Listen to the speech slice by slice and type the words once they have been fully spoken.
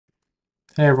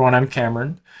Hey everyone, I'm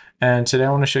Cameron, and today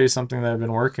I want to show you something that I've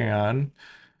been working on.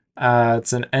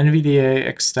 It's an NVDA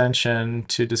extension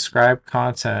to describe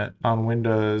content on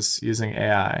Windows using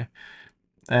AI,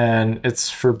 and it's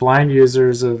for blind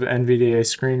users of NVDA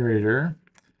Screen Reader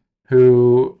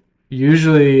who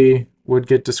usually would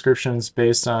get descriptions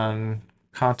based on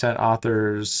content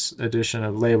author's addition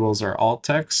of labels or alt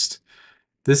text.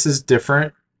 This is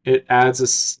different. It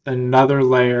adds another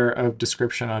layer of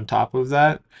description on top of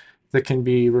that that can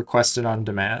be requested on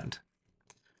demand.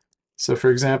 So for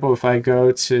example, if I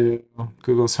go to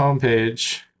Google's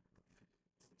homepage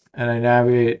and I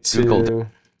navigate Google to,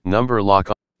 Number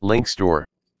Lock Link Store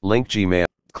Link Gmail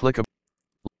Click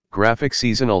Graphic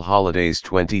Seasonal Holidays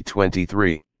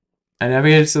 2023. I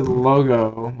navigate to the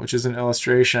logo, which is an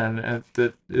illustration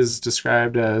that is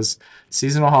described as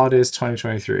Seasonal Holidays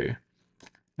 2023.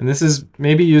 And this is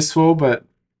maybe useful, but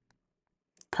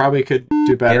probably could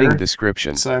do Getting better.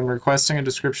 description. So I'm requesting a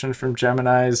description from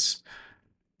Gemini's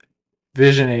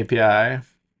Vision API. The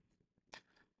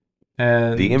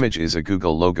And image is a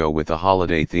Google logo with a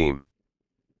holiday theme.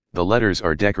 The letters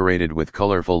are decorated with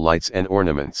colorful lights and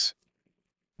ornaments.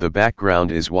 The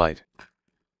background is white.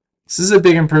 this is a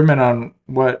big improvement on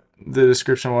what the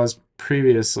description was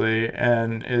previously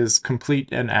and is complete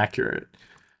and accurate.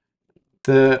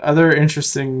 The other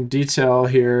interesting detail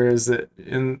here is that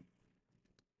in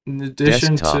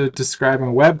addition Desktop. to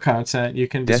describing web content, you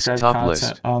can describe Desktop content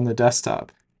list. on the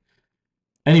desktop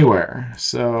anywhere.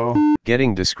 So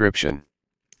Getting description.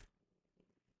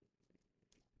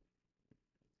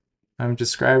 I'm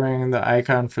describing the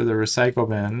icon for the recycle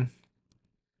bin,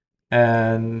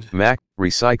 and Mac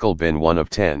Recycle Bin 1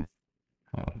 of 10.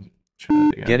 I'll try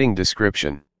that again. Getting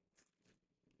description.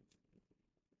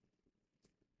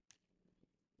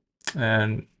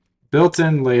 And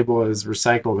built-in label is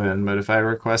recycle bin, but if I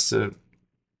request an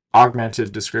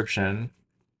augmented description,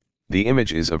 The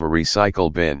image is of a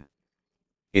recycle bin.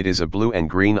 It is a blue and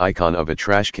green icon of a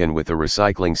trash can with a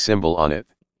recycling symbol on it.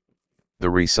 The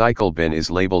recycle bin is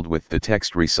labeled with the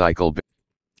text recycle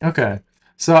bin. okay.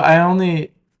 So I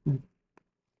only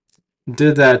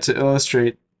did that to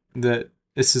illustrate that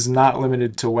this is not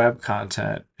limited to web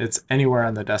content. It's anywhere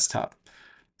on the desktop.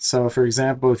 So for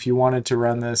example, if you wanted to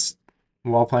run this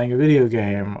while playing a video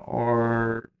game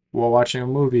or while watching a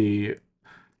movie,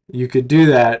 you could do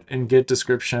that and get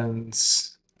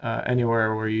descriptions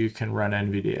anywhere where you can run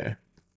NVDA.